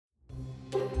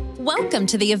Welcome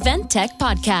to the Event Tech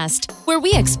Podcast, where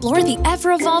we explore the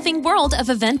ever-evolving world of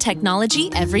event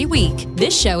technology every week.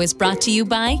 This show is brought to you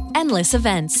by Endless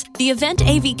Events, the event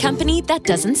AV company that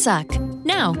doesn't suck.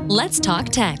 Now, let's talk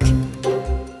tech.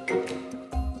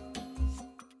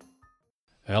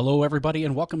 Hello, everybody,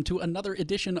 and welcome to another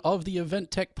edition of the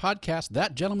Event Tech Podcast.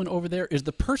 That gentleman over there is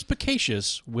the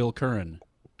perspicacious Will Curran.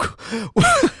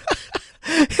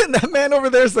 And that man over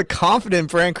there is the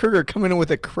confident Brandt Kruger coming in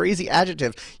with a crazy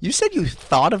adjective. You said you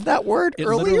thought of that word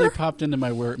earlier? It literally popped into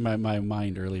my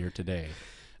mind earlier today.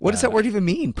 What does that word even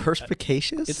mean?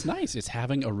 Perspicacious? It's nice. It's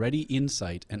having a ready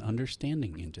insight and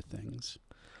understanding into things.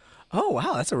 Oh,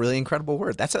 wow. That's a really incredible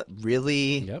word. That's a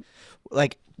really, Yep.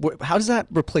 How does that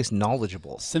replace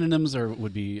knowledgeable? Synonyms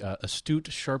would be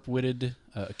astute, sharp-witted,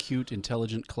 acute,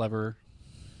 intelligent, clever,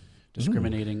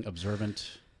 discriminating,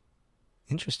 observant.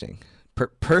 Interesting.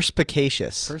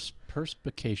 Perspicacious.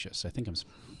 Perspicacious. I think I'm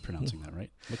pronouncing that right.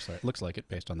 Looks like it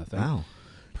based on the thing. Wow.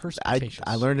 Perspicacious.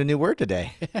 I learned a new word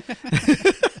today.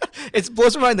 It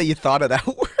blows my mind that you thought of that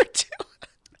word, too.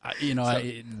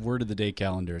 Word of the day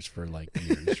calendars for like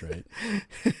years, right?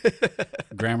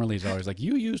 Grammarly's always like,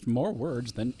 you used more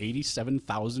words than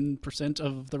 87,000%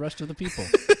 of the rest of the people.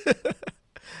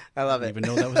 I love it. I didn't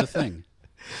even know that was a thing.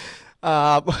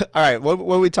 All right, what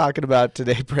are we talking about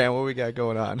today, Brandt? What we got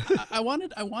going on? I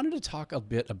wanted to talk a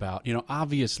bit about,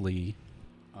 obviously,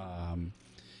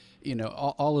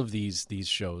 all of these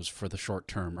shows for the short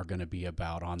term are going to be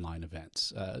about online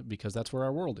events because that's where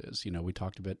our world is. We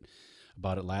talked a bit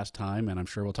about it last time, and I'm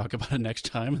sure we'll talk about it next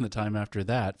time and the time after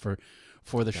that for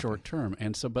the short term.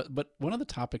 And so, but one of the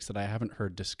topics that I haven't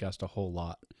heard discussed a whole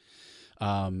lot,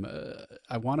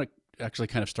 I want to actually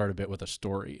kind of start a bit with a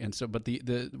story. And so, but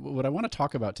the what I want to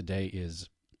talk about today is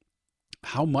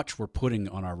how much we're putting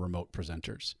on our remote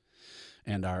presenters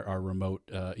and our remote,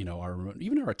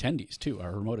 even our attendees too,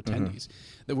 our remote attendees,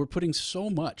 that we're putting so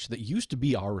much that used to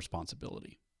be our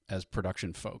responsibility as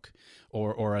production folk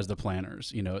or as the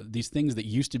planners. These things that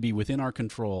used to be within our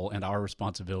control and our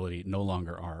responsibility no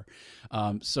longer are.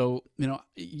 So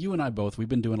you and I both, we've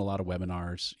been doing a lot of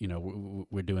webinars.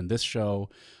 We're doing this show.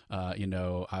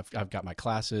 I've got my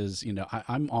classes.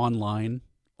 I'm online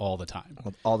all the time.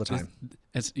 All the time.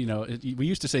 We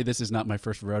used to say this is not my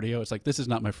first rodeo. It's like, this is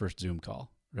not my first Zoom call.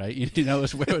 Right,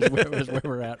 it's where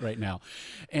we're at right now,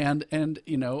 and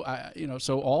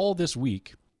so all this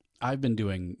week I've been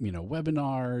doing,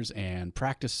 webinars and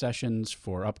practice sessions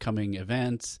for upcoming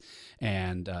events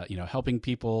and, helping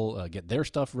people get their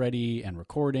stuff ready and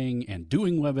recording and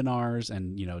doing webinars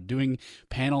and, doing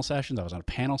panel sessions. I was on a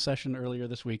panel session earlier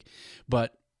this week,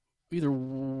 but either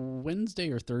Wednesday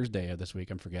or Thursday of this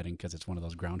week, I'm forgetting because it's one of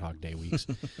those Groundhog Day weeks.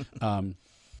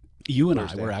 You and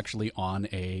Thursday. I were actually on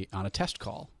a test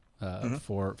call.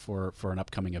 For an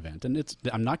upcoming event. And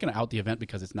I'm not going to out the event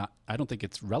because I don't think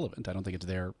it's relevant. I don't think it's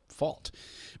their fault,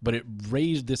 but it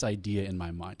raised this idea in my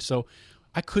mind. So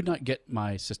I could not get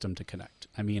my system to connect.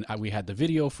 I mean, we had the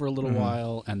video for a little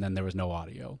while and then there was no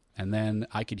audio, and then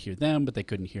I could hear them, but they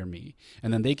couldn't hear me.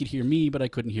 And then they could hear me, but I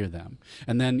couldn't hear them.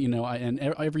 And then,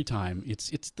 every time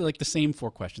it's like the same four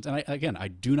questions. And I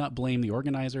do not blame the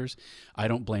organizers. I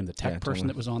don't blame the tech person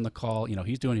that was on the call.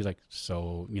 He's like,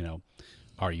 so,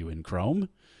 are you in Chrome? And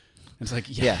it's like,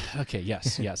 okay,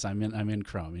 yes, I'm in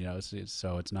Chrome.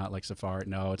 So it's not like Safari.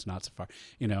 No, it's not Safari.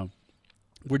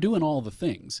 We're doing all the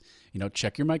things.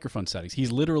 Check your microphone settings.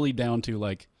 He's literally down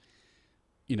to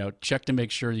check to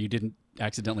make sure you didn't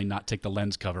accidentally not take the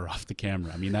lens cover off the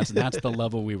camera. I mean, that's the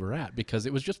level we were at because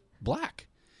it was just black.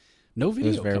 No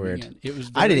video. It was very weird.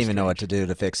 I didn't even know what to do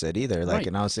to fix it either.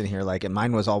 And I was sitting here and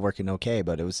mine was all working okay,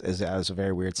 but it was a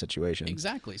very weird situation.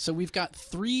 Exactly. So we've got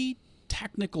 3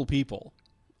 technical people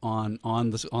on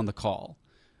the call,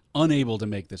 unable to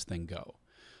make this thing go.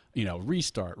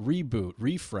 Restart, reboot,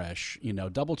 refresh.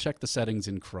 Double check the settings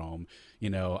in Chrome.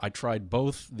 I tried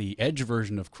both the Edge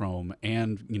version of Chrome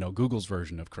and Google's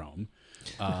version of Chrome.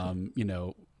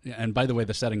 And by the way,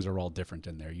 the settings are all different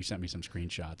in there. You sent me some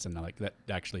screenshots, and that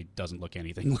actually doesn't look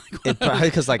anything like it. Probably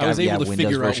because I was able to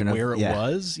figure out where it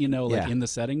was. In the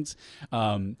settings.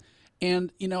 And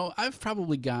I've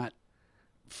probably got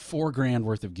 $4,000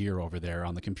 worth of gear over there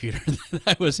on the computer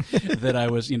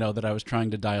that I was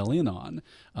trying to dial in on,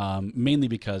 mainly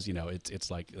because it's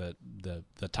like the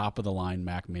top of the line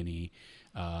Mac Mini,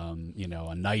 a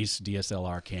nice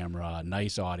DSLR camera,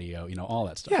 nice audio, all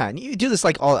that stuff. Yeah, and you do this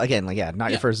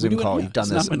not your first Zoom call. You've done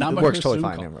this. It works totally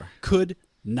fine. Could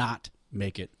not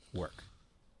make it work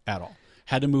at all.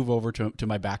 Had to move over to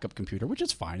my backup computer, which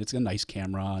is fine. It's a nice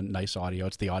camera and nice audio.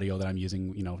 It's the audio that I'm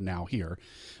using, now here,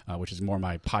 which is more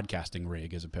my podcasting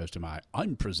rig as opposed to my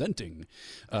I'm presenting,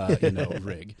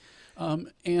 rig.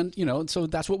 And so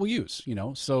that's what we use.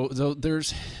 So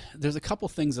there's a couple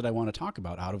things that I want to talk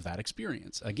about out of that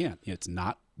experience. Again, it's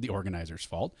not the organizer's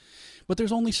fault, but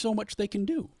there's only so much they can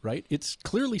do, right? It's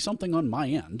clearly something on my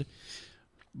end,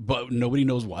 but nobody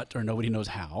knows what, or nobody knows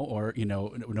how, or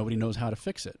nobody knows how to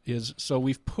fix it. So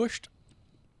we've pushed.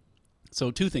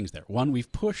 So two things there. One, we've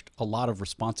pushed a lot of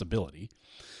responsibility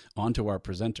onto our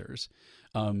presenters.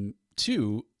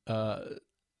 Two,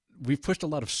 we've pushed a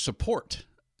lot of support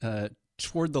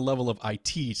toward the level of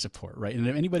IT support, right? And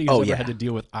if anybody who's ever had to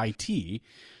deal with IT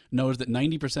knows that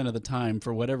 90% of the time,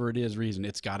 for whatever it is reason,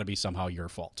 it's got to be somehow your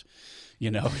fault.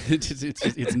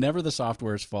 It's never the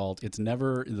software's fault. It's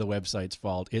never the website's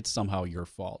fault. It's somehow your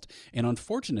fault. And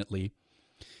unfortunately,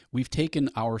 we've taken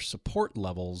our support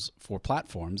levels for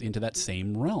platforms into that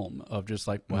same realm of just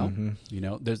like, well,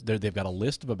 they've got a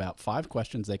list of about 5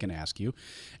 questions they can ask you.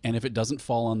 And if it doesn't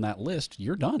fall on that list,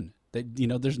 you're done.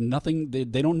 There's nothing,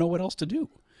 they don't know what else to do.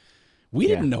 We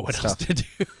didn't know what else to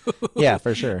do. Yeah,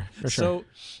 for sure.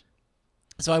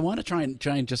 So I want to try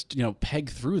and just, peg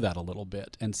through that a little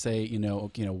bit and say,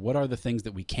 what are the things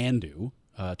that we can do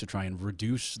to try and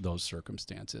reduce those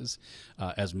circumstances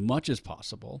as much as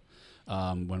possible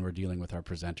when we're dealing with our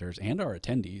presenters and our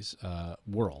attendees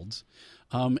worlds.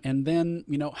 And then,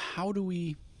 how do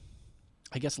we,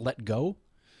 I guess, let go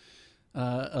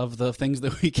of the things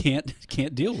that we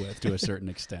can't deal with to a certain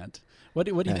extent? What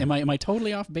do you, am I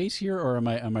totally off base here, or am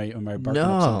I barking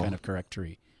up some kind of correct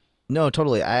tree? No,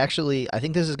 totally. I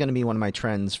think this is going to be one of my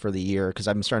trends for the year, because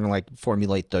I'm starting to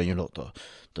formulate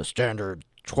the standard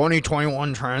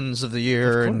 2021 trends of the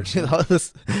year, and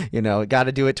got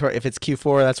to do it. If it's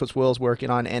Q4, that's what Will's working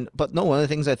on. But no, one of the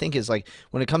things I think is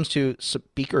when it comes to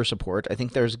speaker support, I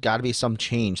think there's got to be some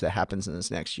change that happens in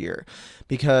this next year,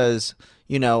 because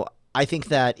I think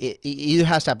that it either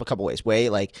has to have a couple ways.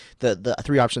 The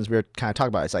 3 options we were kind of talking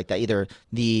about, it's that either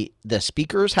the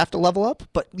speakers have to level up,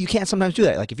 but you can't sometimes do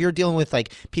that. If you're dealing with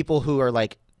people who are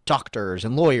doctors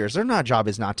and lawyers, their job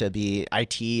is not to be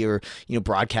IT or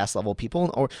broadcast level people.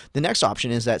 Or the next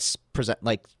option is that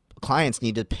clients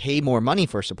need to pay more money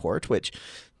for support, which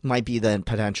might be the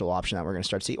potential option that we're going to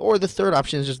start to see. Or the third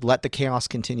option is just let the chaos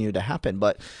continue to happen.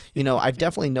 But, I've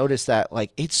definitely noticed that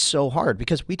it's so hard,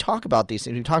 because we talk about these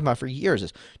things. We've talked about for years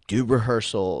is do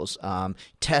rehearsals,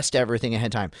 test everything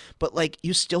ahead of time. But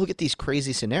you still get these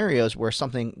crazy scenarios where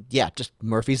something, just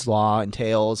Murphy's Law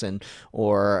entails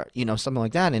or something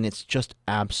like that. And it's just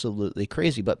absolutely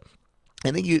crazy. But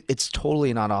I think it's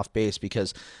totally not off base,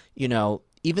 because,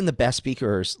 even the best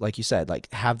speakers, like you said,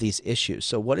 have these issues.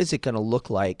 So what is it going to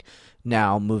look like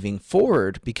now moving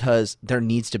forward? Because there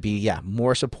needs to be,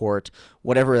 more support,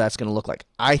 whatever that's going to look like.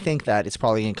 I think that it's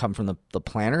probably going to come from the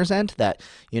planner's end, that,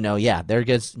 there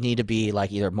does need to be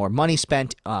either more money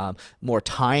spent, more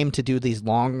time to do these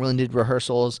long-winded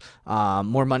rehearsals,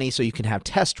 more money so you can have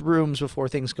test rooms before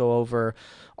things go over,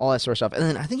 all that sort of stuff. And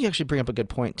then I think you actually bring up a good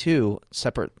point too,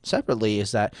 separately,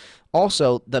 is that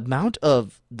also the amount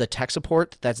of the tech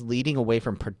support that's leading away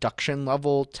from production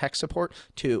level tech support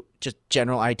to just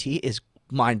general IT is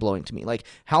mind-blowing to me.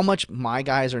 How much my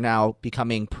guys are now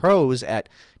becoming pros at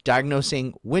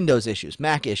diagnosing Windows issues,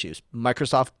 Mac issues,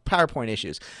 Microsoft PowerPoint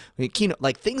issues,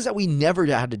 Keynote, things that we never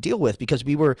had to deal with, because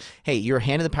we were, hey, you're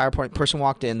handed the PowerPoint, person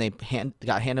walked in, they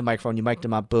got handed a microphone, you mic'd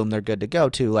them up, boom, they're good to go,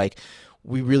 to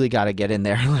we really got to get in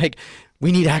there.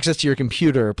 We need access to your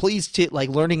computer. Please,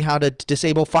 learning how to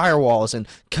disable firewalls and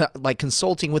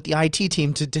consulting with the IT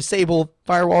team to disable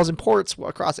firewalls and ports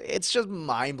across. It's just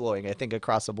mind blowing, I think,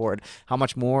 across the board, how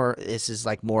much more this is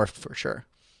more for sure.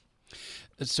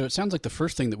 So it sounds like the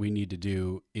first thing that we need to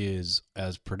do is,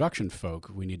 as production folk,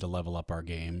 we need to level up our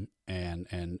game and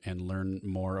learn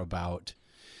more about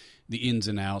the ins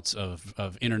and outs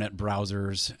of internet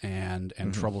browsers and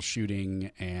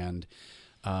troubleshooting. And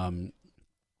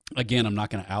again, I'm not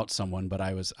going to out someone, but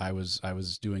I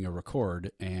was doing a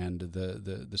record, and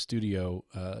the studio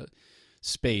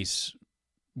space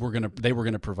they were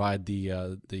gonna provide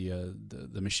the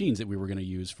machines that we were going to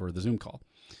use for the Zoom call.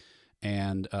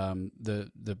 And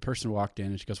the person walked in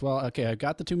and she goes, well, okay, I've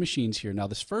got the 2 machines here. Now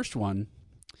this first one,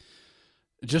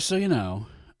 just so you know,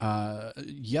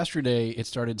 yesterday it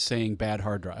started saying bad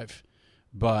hard drive,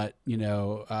 but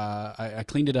I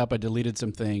cleaned it up, I deleted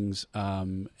some things,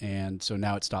 and so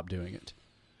now it stopped doing it.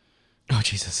 Oh,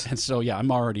 Jesus. And so,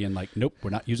 I'm already in nope,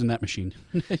 we're not using that machine.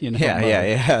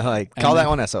 Yeah. Call that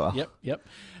one SOL. Yep.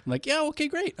 I'm yeah, okay,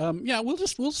 great.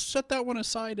 We'll set that one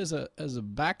aside as a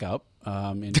backup,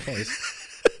 in case.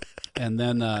 And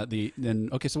then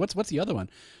okay, so what's the other one?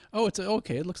 Oh,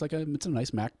 okay. It looks like it's a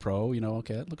nice Mac Pro.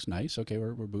 Okay, that looks nice. Okay,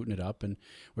 we're booting it up and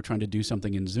we're trying to do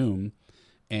something in Zoom.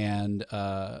 And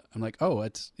I'm like, oh,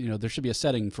 it's there should be a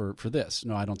setting for this.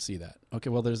 No, I don't see that. Okay,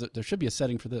 well there should be a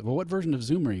setting for this. Well, what version of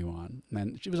Zoom are you on?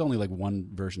 And she was only like one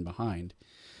version behind.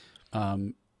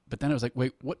 But then I was like,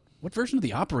 wait, what version of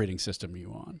the operating system are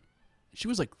you on? She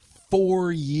was like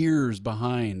 4 years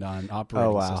behind on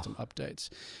operating system updates.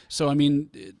 So I mean,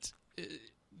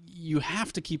 you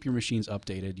have to keep your machines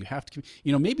updated. You have to keep,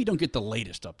 maybe don't get the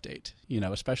latest update,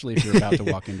 especially if you're about to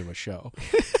walk into a show.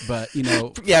 But,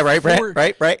 yeah, right.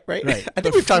 I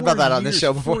think we've talked about that on this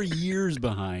show before. 4 years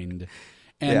behind.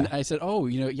 And I said, oh,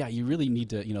 you really need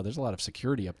to, there's a lot of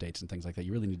security updates and things like that.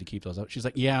 You really need to keep those up. She's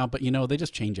like, yeah, but, they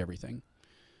just change everything.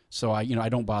 So I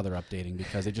don't bother updating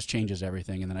because it just changes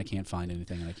everything, and then I can't find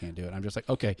anything and I can't do it. I'm just like,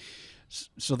 okay,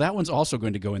 so that one's also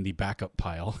going to go in the backup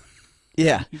pile.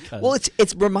 Yeah. Well,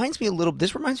 this reminds me a little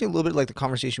bit like the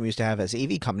conversation we used to have as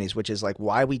AV companies, which is like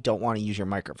why we don't want to use your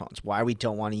microphones, why we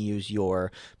don't want to use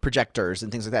your projectors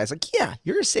and things like that. It's like, yeah,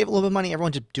 you're going to save a little bit of money.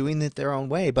 Everyone's just doing it their own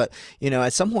way. But,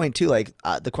 at some point too, like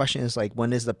the question is like,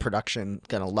 when is the production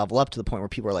going to level up to the point where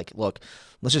people are like, look,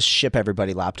 let's just ship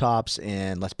everybody laptops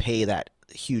and let's pay that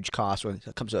huge cost when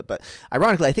it comes to it. But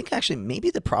ironically, I think actually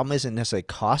maybe the problem isn't necessarily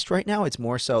cost right now. It's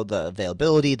more so the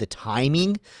availability, the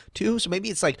timing too. So maybe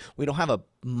it's like we don't have a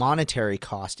monetary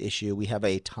cost issue. We have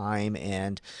a time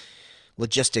and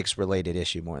logistics related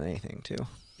issue more than anything too.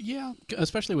 Yeah,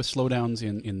 especially with slowdowns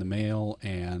in the mail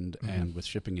and with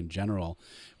shipping in general.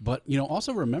 But,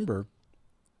 also remember,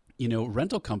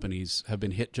 rental companies have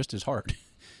been hit just as hard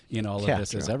in all of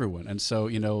this as everyone. And so,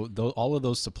 all of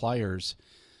those suppliers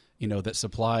that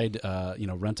supplied,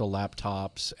 rental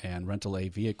laptops and rental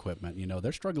AV equipment,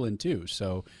 they're struggling too.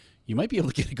 So you might be able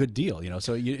to get a good deal,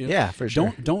 So for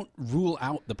sure. Don't rule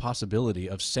out the possibility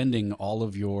of sending all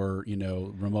of your,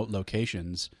 remote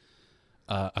locations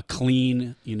a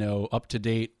clean,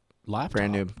 up-to-date laptop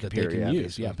brand new that they can use.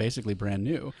 Basically. Yeah, basically brand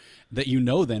new that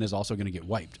then is also going to get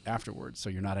wiped afterwards.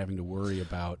 So you're not having to worry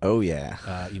about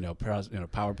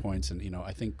PowerPoints and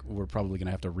I think we're probably going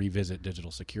to have to revisit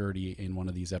digital security in one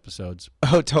of these episodes.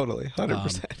 Oh, totally,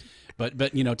 100%. But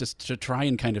to try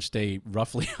and kind of stay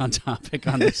roughly on topic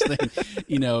on this thing,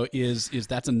 is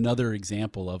that's another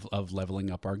example of leveling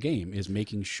up our game, is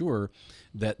making sure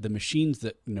that the machines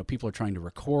that people are trying to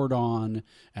record on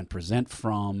and present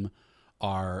from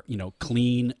are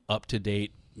clean,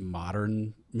 up-to-date,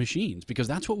 modern machines, because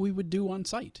that's what we would do on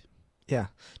site. Yeah.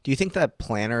 Do you think that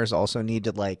planners also need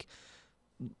to like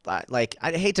I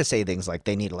hate to say things like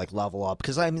they need to like level up,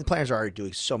 because planners are already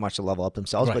doing so much to level up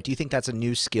themselves, right. But do you think that's a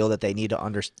new skill that they need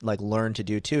to learn to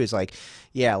do too? Is like,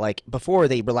 yeah, like before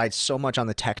they relied so much on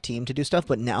the tech team to do stuff,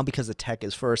 but now because the tech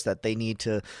is first, that they need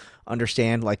to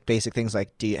understand like basic things like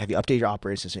have you updated your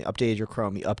operating system, you updated your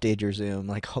Chrome, you updated your Zoom,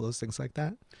 like all those things like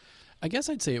that? I guess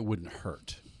I'd say it wouldn't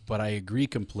hurt, but I agree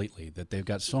completely that they've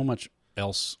got so much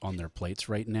else on their plates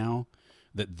right now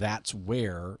that's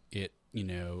where it,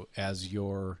 as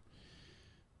your,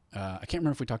 I can't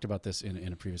remember if we talked about this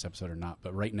in a previous episode or not,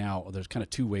 but right now there's kind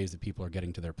of two ways that people are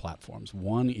getting to their platforms.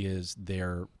 One is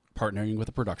they're partnering with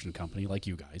a production company like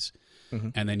you guys,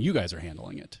 and then you guys are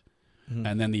handling it.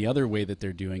 And then the other way that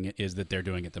they're doing it is that they're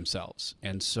doing it themselves.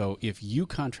 And so if you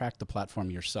contract the platform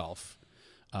yourself,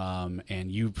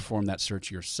 and you perform that search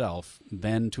yourself,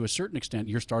 then to a certain extent,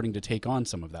 you're starting to take on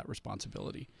some of that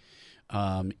responsibility.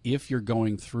 If you're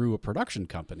going through a production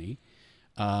company,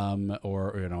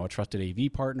 or a trusted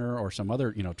AV partner or some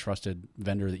other trusted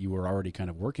vendor that you were already kind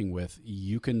of working with,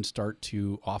 you can start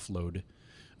to offload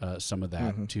some of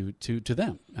that to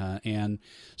them. And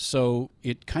so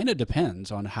it kind of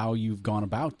depends on how you've gone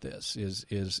about this.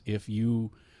 Is if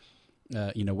you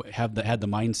had the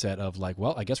mindset of like,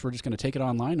 well, I guess we're just going to take it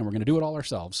online and we're going to do it all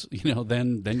ourselves,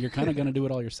 then you're kind of going to do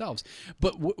it all yourselves.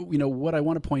 But what I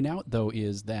want to point out though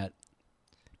is that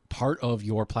part of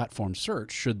your platform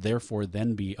search should therefore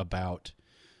then be about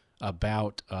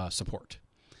support.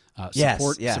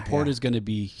 Support is going to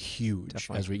be huge.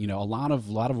 Definitely. As we, a lot of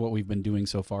what we've been doing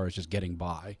so far is just getting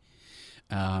by.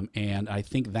 And I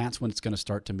think that's when it's going to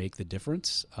start to make the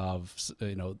difference of,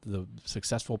 the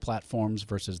successful platforms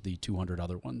versus the 200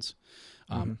 other ones.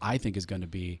 I think is going to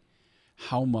be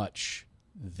how much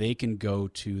they can go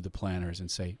to the planners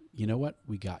and say, you know what,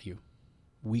 we got you.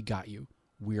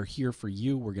 We're here for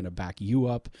you. We're going to back you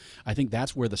up. I think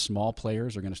that's where the small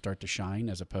players are going to start to shine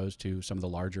as opposed to some of the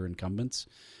larger incumbents.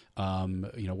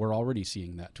 We're already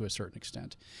seeing that to a certain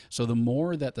extent. So the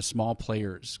more that the small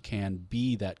players can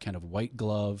be that kind of white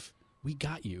glove we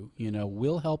got you.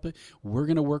 We'll help it. We're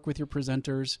going to work with your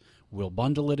presenters. We'll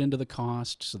bundle it into the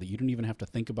cost so that you don't even have to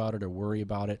think about it or worry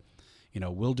about it.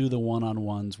 We'll do the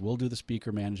one-on-ones. We'll do the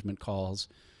speaker management calls.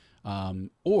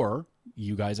 Or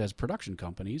you guys as production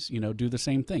companies, do the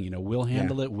same thing. We'll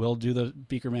handle it. We'll do the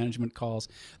speaker management calls.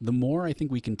 The more I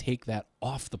think we can take that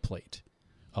off the plate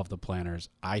of the planners,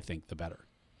 I think the better.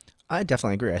 I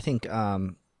definitely agree. I think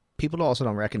people also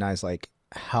don't recognize like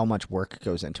how much work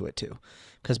goes into it too.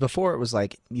 Because before it was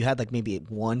like you had like maybe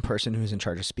one person who's in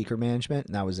charge of speaker management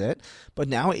and that was it. But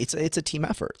now it's a team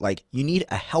effort. Like you need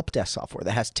a help desk software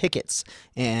that has tickets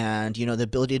and, the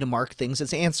ability to mark things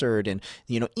as answered and,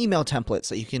 email templates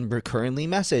that you can recurrently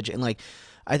message. And like,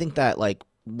 I think that like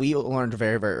we learned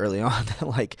very, very early on that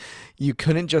like you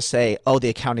couldn't just say, oh, the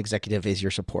account executive is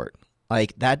your support.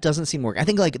 Like that doesn't seem work. I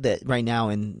think like that right now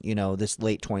in, this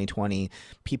late 2020,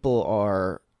 people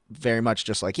are very much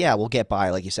just like, yeah, we'll get by.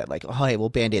 Like you said, like, oh, hey, we'll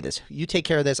Band-Aid this. You take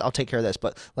care of this. I'll take care of this.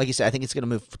 But like you said, I think it's going to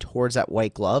move towards that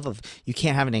white glove of you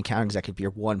can't have an account executive be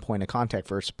your one point of contact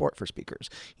for support for speakers.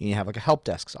 You need to have like a help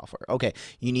desk software. Okay.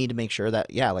 You need to make sure that,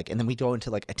 yeah, like, and then we go into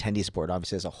like attendee support,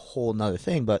 obviously is a whole nother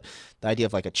thing, but the idea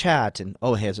of like a chat and,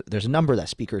 oh, hey, there's a number that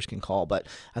speakers can call. But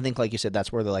I think, like you said,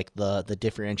 that's where the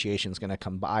differentiation is going to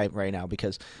come by right now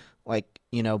because like,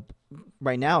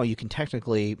 right now you can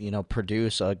technically,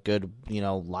 produce a good,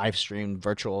 live stream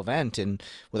virtual event and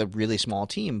with a really small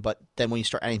team. But then when you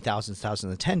start adding thousands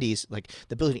of attendees, like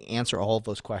the ability to answer all of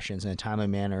those questions in a timely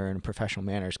manner and a professional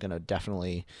manner is going to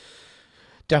definitely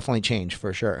change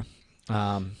for sure.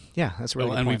 That's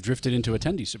really and we've drifted into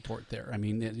attendee support there. I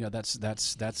mean, that's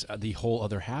the whole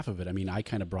other half of it. I mean, I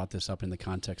kind of brought this up in the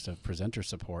context of presenter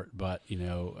support, but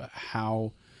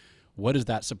what does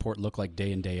that support look like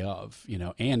day in, day of,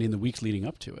 and in the weeks leading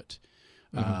up to it?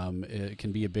 Mm-hmm. It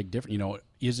can be a big difference.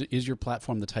 Is your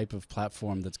platform the type of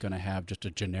platform that's going to have just a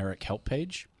generic help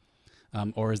page?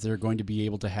 Or is there going to be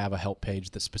able to have a help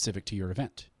page that's specific to your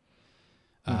event?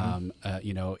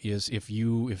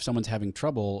 Mm-hmm. If someone's having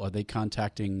trouble, are they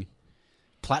contacting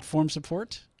platform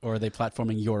support or are they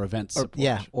platforming your event support?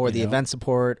 Or the event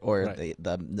support or right.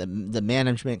 the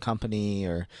management company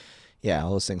or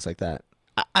all those things like that.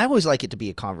 I always like it to be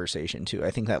a conversation too.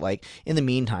 I think that like in the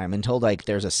meantime, until like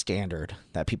there's a standard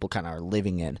that people kind of are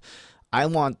living in, I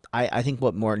think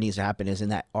what more needs to happen is in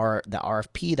the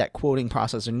RFP, that quoting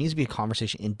process, there needs to be a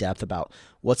conversation in depth about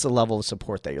what's the level of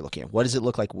support that you're looking at. What does it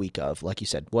look like week of? Like you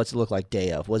said, what's it look like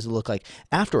day of? What does it look like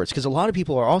afterwards? Because a lot of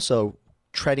people are also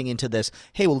treading into this,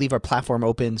 hey, we'll leave our platform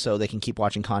open so they can keep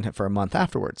watching content for a month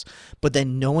afterwards. But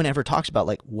then no one ever talks about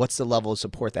like what's the level of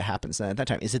support that happens then at that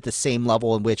time. Is it the same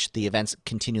level in which the event's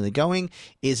continually going?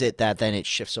 Is it that then it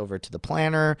shifts over to the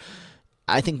planner?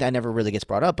 I think that never really gets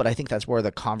brought up, but I think that's where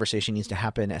the conversation needs to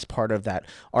happen as part of that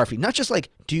RFP. Not just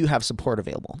like, do you have support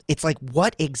available? It's like,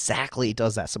 what exactly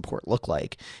does that support look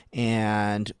like?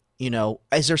 And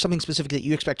is there something specific that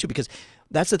you expect too? Because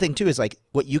that's the thing too, is like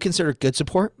what you consider good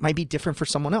support might be different for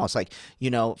someone else. Like,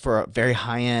 for a very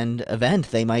high-end event,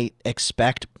 they might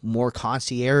expect more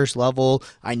concierge level.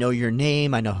 I know your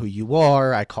name. I know who you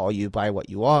are. I call you by what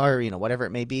you are, whatever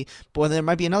it may be. But there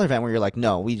might be another event where you're like,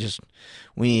 no, we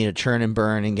need to churn and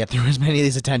burn and get through as many of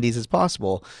these attendees as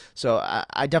possible. So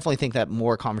I definitely think that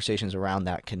more conversations around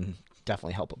that can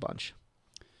definitely help a bunch.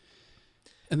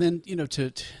 And then,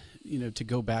 to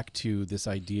go back to this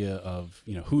idea of,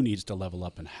 who needs to level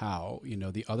up and how,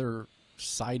 the other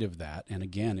side of that, and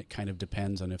again, it kind of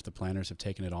depends on if the planners have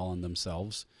taken it all on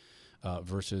themselves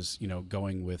versus,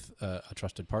 going with a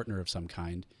trusted partner of some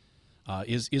kind,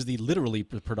 is the literally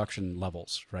production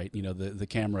levels, right? The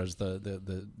cameras,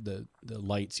 the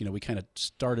lights, we kind of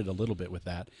started a little bit with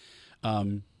that.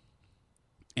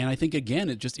 And I think, again,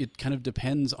 it kind of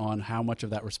depends on how much of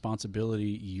that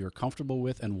responsibility you're comfortable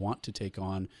with and want to take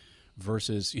on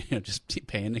versus, just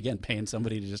paying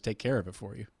somebody to just take care of it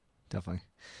for you. Definitely.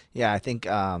 Yeah, I think,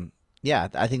 I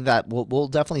think that we'll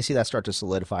definitely see that start to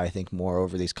solidify, I think, more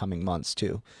over these coming months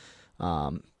too.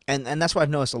 And that's what I've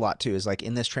noticed a lot too, is like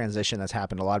in this transition that's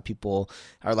happened, a lot of people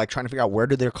are like trying to figure out where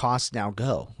do their costs now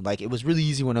go. Like it was really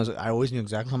easy when I always knew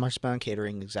exactly how much I spent on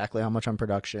catering, exactly how much on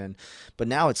production. But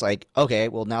now it's like, okay,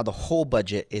 well now the whole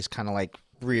budget is kind of like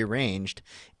rearranged.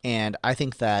 And I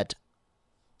think that,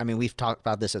 we've talked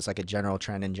about this as like a general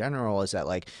trend in general, is that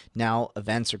like now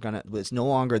events it's no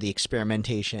longer the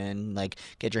experimentation, like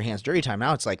get your hands dirty time.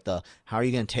 Now it's like how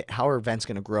are events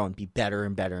going to grow and be better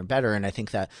and better and better. And I think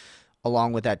that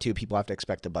along with that too, people have to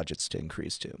expect the budgets to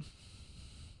increase too.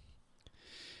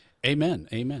 Amen.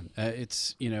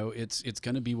 It's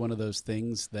going to be one of those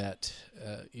things that,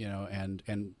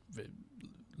 and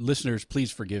listeners,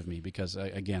 please forgive me because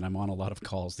again, I'm on a lot of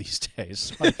calls these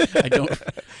days. So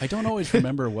I don't always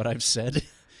remember what I've said.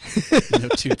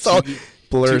 It's all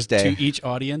blur's day to each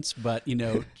audience, but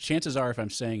chances are, if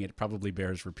I'm saying it probably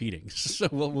bears repeating. So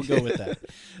we'll go with that.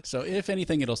 So if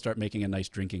anything, it'll start making a nice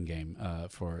drinking game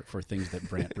for things that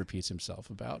Brandt repeats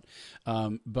himself about.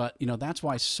 But that's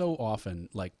why so often,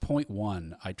 like point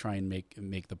one, I try and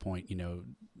make the point.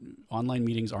 Online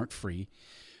meetings aren't free.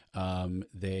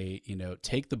 They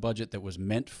take the budget that was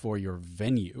meant for your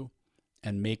venue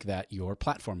and make that your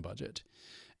platform budget.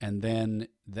 And then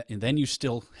you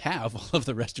still have all of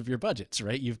the rest of your budgets,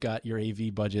 right? You've got your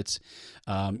AV budgets,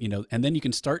 and then you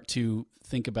can start to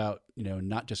think about,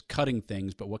 not just cutting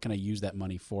things, but what can I use that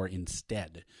money for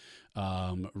instead,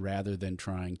 rather than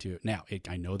trying to. Now,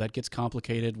 I know that gets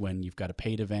complicated when you've got a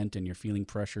paid event and you're feeling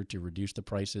pressure to reduce the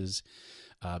prices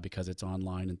because it's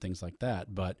online and things like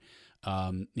that. But,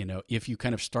 if you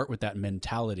kind of start with that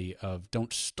mentality of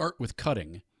don't start with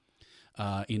cutting,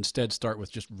 instead start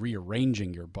with just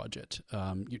rearranging your budget.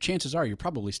 Your chances are you're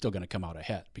probably still going to come out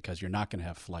ahead because you're not going to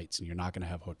have flights and you're not going to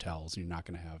have hotels and you're not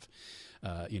going to have,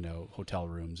 hotel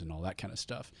rooms and all that kind of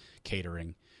stuff,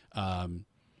 catering.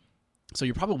 So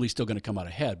you're probably still going to come out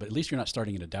ahead, but at least you're not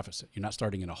starting in a deficit. You're not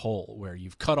starting in a hole where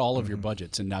you've cut all of your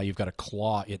budgets and now you've got to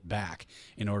claw it back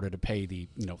in order to pay the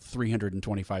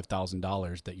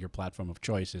 $325,000 that your platform of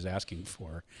choice is asking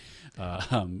for.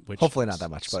 Which hopefully not that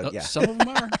much, but yeah, some of them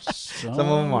are. Some of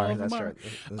them are. That's right.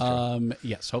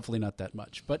 Yes, hopefully not that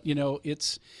much, but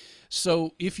it's.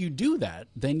 So if you do that,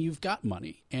 then you've got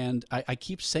money. And I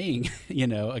keep saying,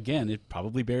 again, it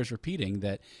probably bears repeating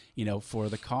that, for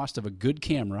the cost of a good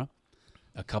camera,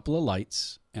 a couple of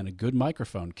lights, and a good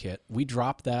microphone kit, we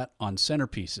drop that on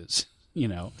centerpieces,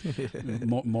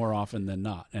 more often than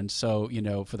not. And so,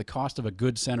 for the cost of a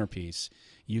good centerpiece,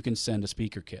 you can send a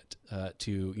speaker kit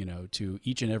to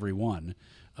each and every one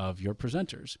of your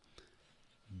presenters.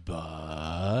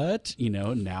 But,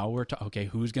 now we're okay,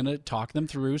 who's going to talk them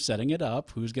through setting it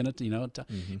up? Who's going to,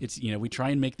 it's, we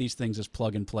try and make these things as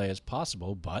plug and play as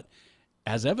possible. But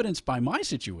as evidenced by my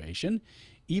situation,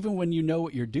 even when you know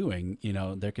what you're doing,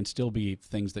 there can still be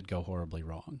things that go horribly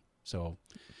wrong. So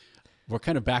we're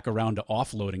kind of back around to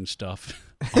offloading stuff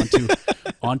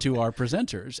onto our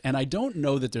presenters. And I don't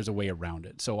know that there's a way around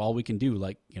it. So all we can do,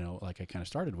 like I kind of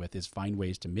started with, is find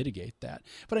ways to mitigate that.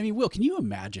 But I mean, Will, can you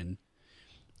imagine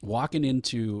walking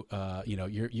into,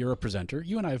 you're a presenter.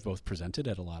 You and I have both presented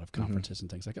at a lot of conferences and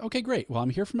things like that. Okay, great. Well,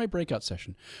 I'm here for my breakout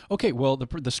session. Okay, well,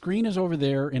 the screen is over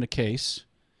there in a case.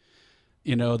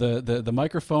 The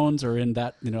microphones are in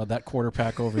that, that quarter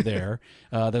pack over there.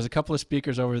 There's a couple of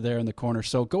speakers over there in the corner.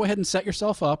 So go ahead and set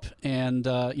yourself up. And,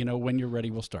 when you're ready,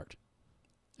 we'll start.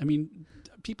 I mean,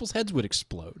 people's heads would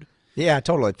explode. Yeah,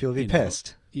 totally. People would be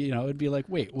pissed. It'd be like,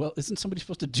 wait, well, isn't somebody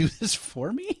supposed to do this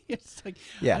for me? It's like,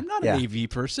 yeah, I'm not an AV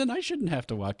person. I shouldn't have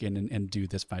to walk in and do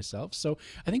this myself. So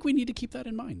I think we need to keep that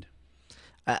in mind.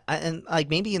 And like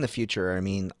maybe in the future, I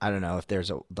mean, I don't know if there's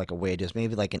a way to just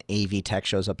maybe like an AV tech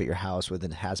shows up at your house with a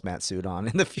hazmat suit on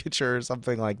in the future or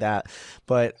something like that.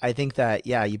 But I think that,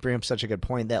 you bring up such a good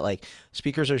point that like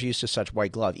speakers are used to such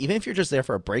white glove. Even if you're just there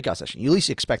for a breakout session, you at least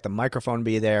expect the microphone to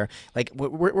be there. Like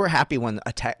we're happy when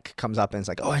a tech comes up and it's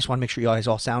like, oh, I just want to make sure you guys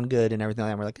all sound good and everything like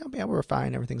that. And we're like, oh yeah, we're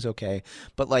fine. Everything's okay.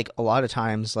 But like a lot of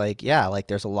times, like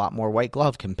there's a lot more white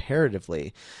glove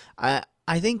comparatively.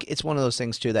 I think it's one of those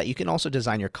things too that you can also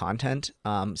design your content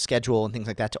schedule and things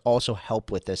like that to also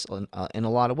help with this in a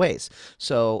lot of ways.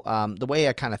 So the way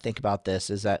I kind of think about this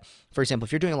is that, for example,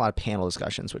 if you're doing a lot of panel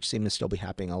discussions, which seem to still be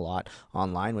happening a lot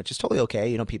online, which is totally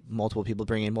okay, multiple people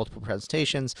bring in multiple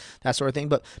presentations, that sort of thing,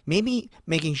 but maybe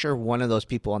making sure one of those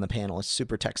people on the panel is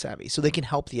super tech savvy so they can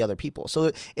help the other people.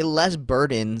 So it less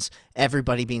burdens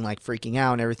everybody being like freaking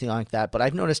out and everything like that. But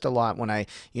I've noticed a lot when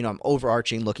I'm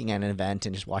overarching looking at an event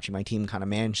and just watching my team kind of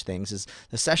manage things is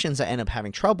the sessions that end up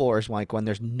having trouble is like when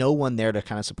there's no one there to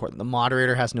kind of support them. The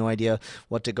moderator has no idea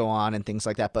what to go on and things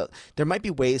like that. But there might be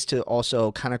ways to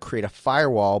also kind of create a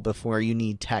firewall before you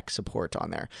need tech support on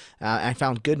there. I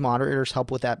found good moderators help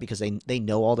with that because they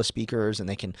know all the speakers and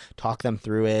they can talk them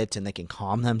through it and they can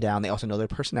calm them down. They also know their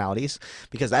personalities,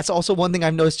 because that's also one thing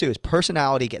I've noticed too is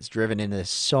personality gets driven into this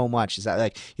so much. Is that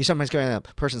like you sometimes go in a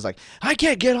person's like, I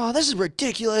can't get on, this is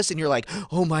ridiculous, and you're like,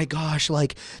 oh my gosh,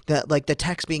 like that, like the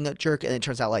tech's being a jerk, and it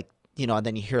turns out like, and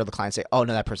then you hear the client say, oh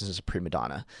no, that person's just a prima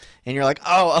donna. And you're like,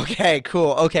 oh, okay,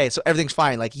 cool. Okay. So everything's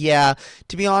fine. Like, yeah,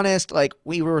 to be honest, like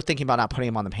we were thinking about not putting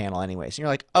him on the panel anyways. And you're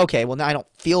like, okay, well now I don't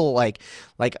feel like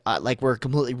we're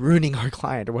completely ruining our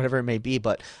client or whatever it may be.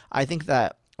 But I think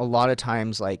that a lot of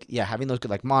times, like, yeah, having those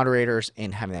good like moderators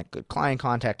and having that good client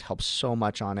contact helps so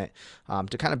much on it,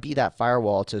 to kind of be that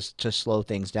firewall to slow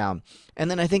things down.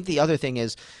 And then I think the other thing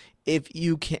is, if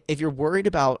you're worried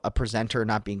about a presenter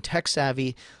not being tech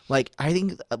savvy, like, I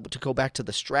think, to go back to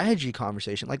the strategy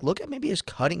conversation, like, look at maybe just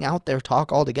cutting out their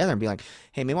talk altogether and be like,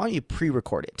 hey, maybe why don't you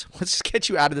pre-record it? Let's just get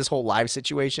you out of this whole live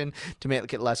situation to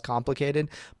make it less complicated.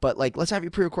 But like, let's have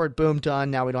you pre-record, boom, done.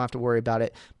 Now we don't have to worry about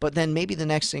it. But then maybe the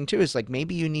next thing too is like,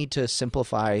 maybe you need to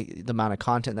simplify the amount of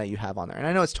content that you have on there. And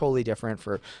I know it's totally different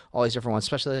for all these different ones,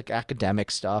 especially like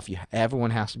academic stuff. Everyone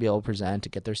has to be able to present to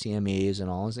get their CMEs and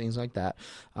all those things like that.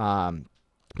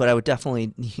 But I would definitely,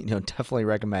 definitely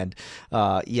recommend,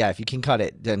 if you can cut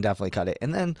it, then definitely cut it.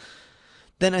 And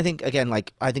then I think, again,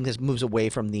 like, I think this moves away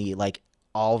from the, like,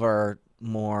 all of our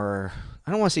more,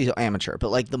 I don't want to say amateur,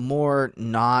 but like the more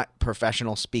not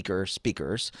professional speakers.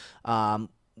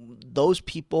 Those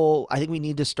people, I think we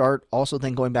need to start also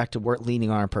then going back to work,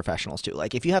 leaning on our professionals too.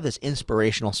 Like, if you have this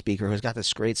inspirational speaker who's got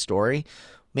this great story,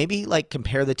 maybe like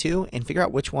compare the two and figure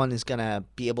out which one is going to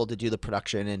be able to do the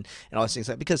production and all those things.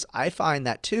 Because I find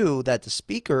that too, that the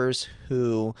speakers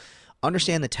who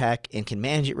understand the tech and can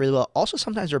manage it really well, also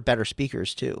sometimes are better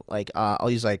speakers too. Like,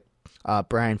 I'll use like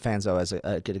Brian Fanzo as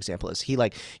a good example. Is he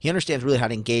understands really how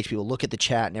to engage people, look at the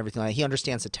chat and everything. Like, he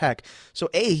understands the tech. So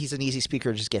he's an easy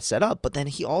speaker to just get set up, but then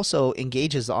he also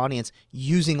engages the audience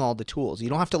using all the tools. You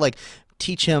don't have to like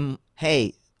teach him,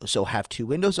 hey, so have two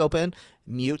windows open,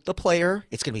 mute the player.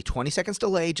 It's going to be 20 seconds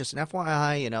delay, just an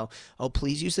FYI, oh,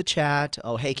 please use the chat.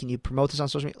 Oh, hey, can you promote this on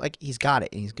social media? Like, he's got it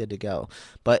and he's good to go.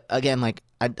 But again, like,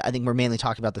 I think we're mainly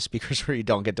talking about the speakers where you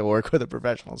don't get to work with a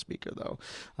professional speaker though.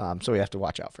 So we have to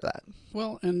watch out for that.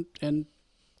 Well, and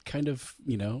kind of,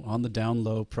 on the down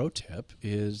low pro tip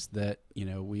is that,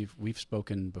 we've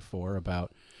spoken before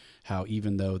about how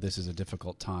even though this is a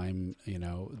difficult time,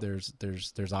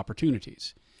 there's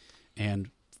opportunities. And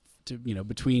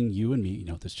between you and me,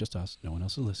 this is just us. No one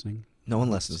else is listening. No one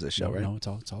listens to this show, right? No, it's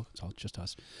all just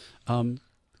us.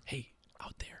 Hey,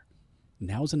 out there,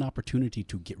 now's an opportunity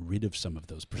to get rid of some of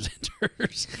those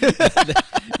presenters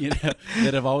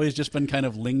that have always just been kind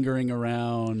of lingering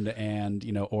around, and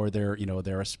or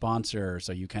they're a sponsor,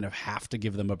 so you kind of have to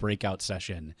give them a breakout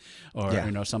session,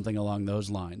 or something along those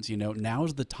lines.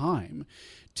 Now's the time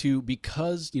to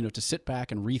sit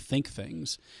back and rethink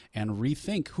things and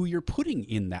rethink who you're putting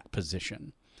in that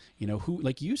position. Who,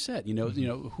 like you said,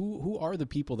 who are the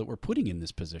people that we're putting in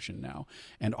this position now,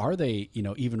 and are they,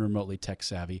 even remotely tech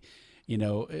savvy?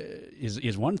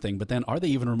 Is one thing, but then are they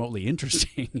even remotely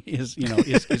interesting is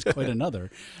quite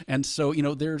another. And so,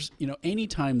 there's,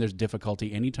 anytime there's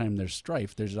difficulty, anytime there's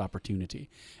strife, there's opportunity.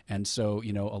 And so,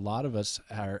 a lot of us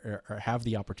have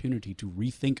the opportunity to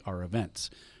rethink our events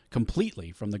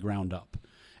completely from the ground up.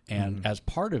 And as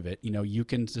part of it, you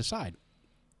can decide,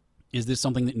 is this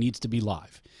something that needs to be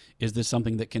live? Is this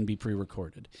something that can be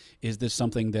pre-recorded? Is this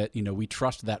something that, we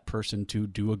trust that person to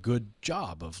do a good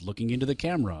job of looking into the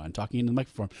camera and talking into the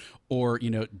microphone? Or,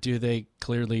 do they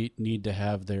clearly need to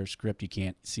have their script? You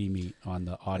can't see me on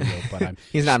the audio, but I'm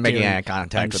He's not making eye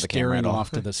contact with the camera at all. I'm staring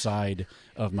off to the side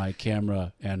of my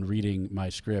camera and reading my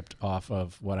script off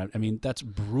of what that's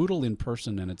brutal in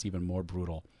person, and it's even more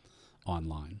brutal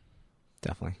online.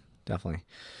 Definitely.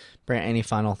 Brandt, any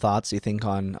final thoughts you think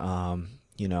on,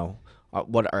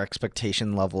 what our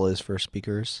expectation level is for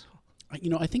speakers?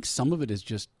 I think some of it is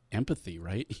just empathy,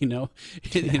 right? The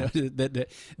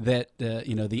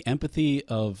empathy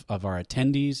of our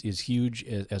attendees is huge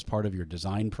as part of your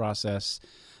design process.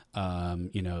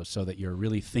 So that you're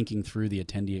really thinking through the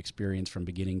attendee experience from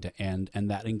beginning to end,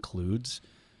 and that includes,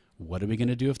 what are we going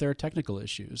to do if there are technical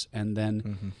issues? And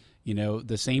then,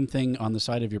 the same thing on the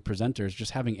side of your presenters,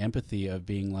 just having empathy of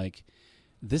being like,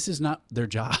 this is not their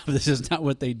job. This is not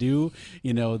what they do.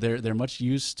 They're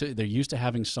used to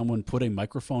having someone put a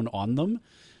microphone on them,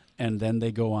 and then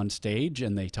they go on stage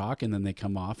and they talk, and then they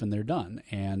come off and they're done.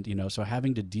 And, so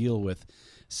having to deal with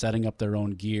setting up their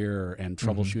own gear and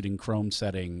troubleshooting Chrome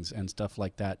settings and stuff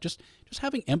like that, just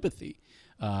having empathy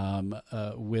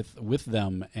with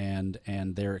them and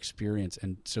their experience.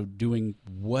 And so doing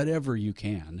whatever you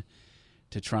can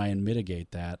to try and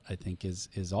mitigate that, I think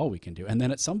is all we can do. And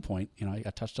then at some point, I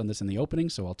touched on this in the opening,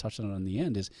 so I'll touch on it in the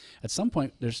end, is at some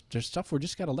point there's stuff we're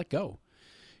just got to let go.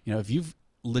 If you've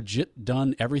legit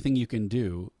done everything you can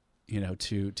do,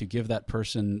 to give that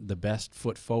person the best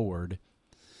foot forward,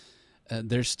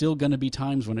 there's still going to be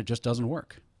times when it just doesn't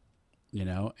work.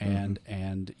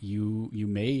 and you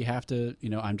may have to,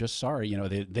 I'm just sorry,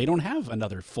 they don't have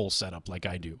another full setup like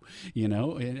I do,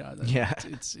 Yeah.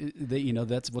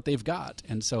 That's what they've got.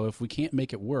 And so if we can't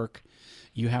make it work,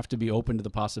 you have to be open to the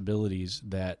possibilities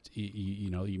that,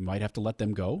 you might have to let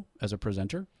them go as a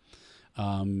presenter.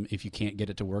 If you can't get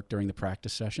it to work during the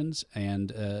practice sessions. And,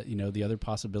 the other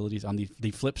possibilities on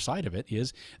the flip side of it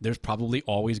is there's probably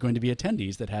always going to be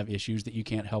attendees that have issues that you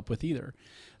can't help with either.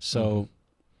 So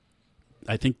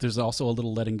I think there's also a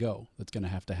little letting go that's going to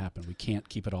have to happen. We can't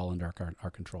keep it all under our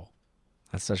control.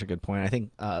 That's such a good point. I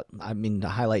think, to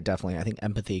highlight definitely, I think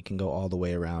empathy can go all the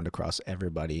way around across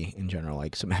everybody in general.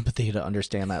 Like some empathy to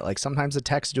understand that, like sometimes the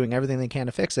tech's doing everything they can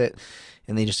to fix it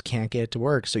and they just can't get it to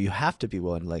work. So you have to be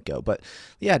willing to let go. But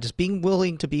yeah, just being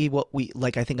willing to be what we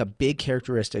like. I think a big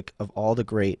characteristic of all the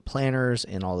great planners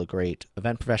and all the great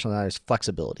event professionals is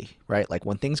flexibility, right? Like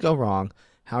when things go wrong,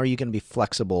 how are you going to be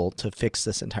flexible to fix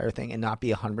this entire thing and not be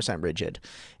 100% rigid?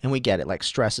 And we get it. Like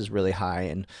stress is really high.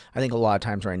 And I think a lot of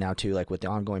times right now too, like with the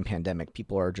ongoing pandemic,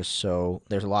 people are just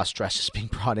there's a lot of stress just being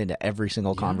brought into every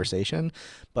single conversation.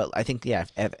 But I think,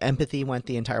 if empathy went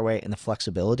the entire way and the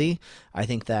flexibility, I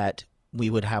think that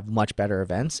we would have much better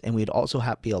events and we'd also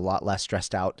be a lot less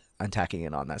stressed out and tacking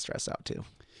in on that stress out too.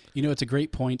 It's a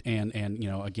great point, and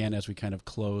again, as we kind of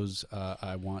close,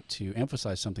 I want to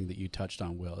emphasize something that you touched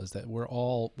on, Will, is that we're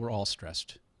all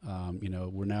stressed.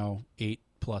 We're now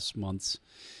 8+ months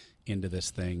into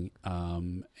this thing,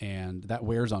 and that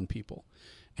wears on people,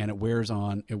 and it wears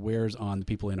on the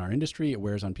people in our industry. It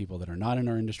wears on people that are not in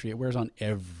our industry. It wears on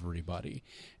everybody,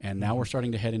 and now we're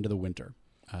starting to head into the winter.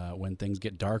 When things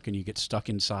get dark and you get stuck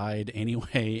inside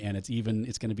anyway, and it's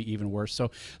going to be even worse.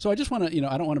 So I just want to,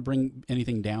 I don't want to bring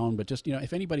anything down, but just,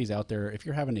 if anybody's out there, if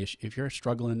you're having if you're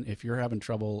struggling, if you're having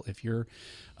trouble, if you're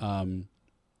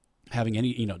having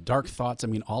any, dark thoughts,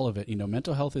 all of it,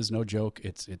 mental health is no joke.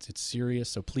 It's serious.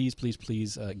 So please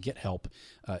get help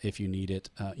if you need it.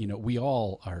 We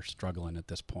all are struggling at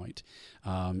this point.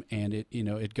 And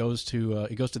it goes to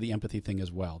the empathy thing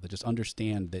as well, that just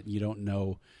understand that you don't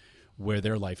know where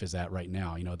their life is at right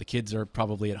now. The kids are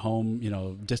probably at home,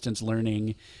 distance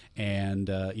learning, and,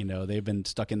 they've been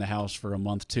stuck in the house for a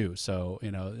month too. So,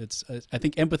 it's, I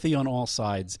think empathy on all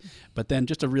sides, but then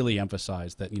just to really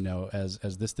emphasize that,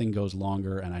 as this thing goes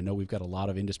longer, and I know we've got a lot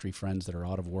of industry friends that are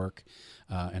out of work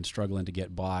and struggling to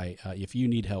get by. If you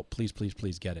need help, please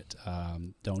get it.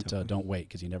 Don't wait,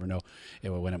 because you never know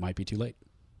when it might be too late.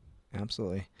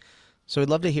 Absolutely. So we'd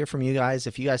love to hear from you guys.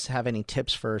 If you guys have any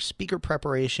tips for speaker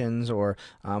preparations or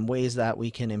ways that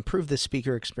we can improve the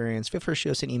speaker experience, feel free to shoot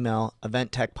us an email,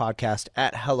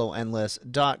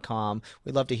 eventtechpodcast@helloendless.com.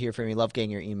 We'd love to hear from you. Love getting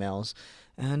your emails.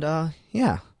 And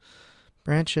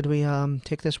Brandt, should we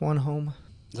take this one home?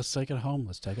 Let's take it home.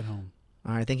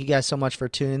 All right. Thank you guys so much for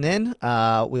tuning in.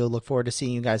 We'll look forward to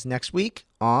seeing you guys next week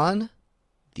on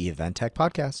the Event Tech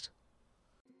Podcast.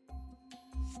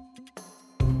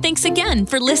 Thanks again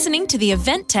for listening to the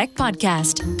Event Tech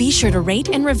Podcast. Be sure to rate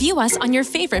and review us on your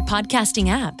favorite podcasting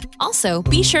app. Also,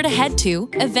 be sure to head to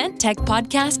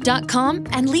eventtechpodcast.com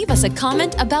and leave us a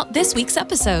comment about this week's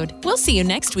episode. We'll see you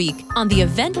next week on the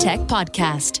Event Tech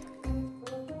Podcast.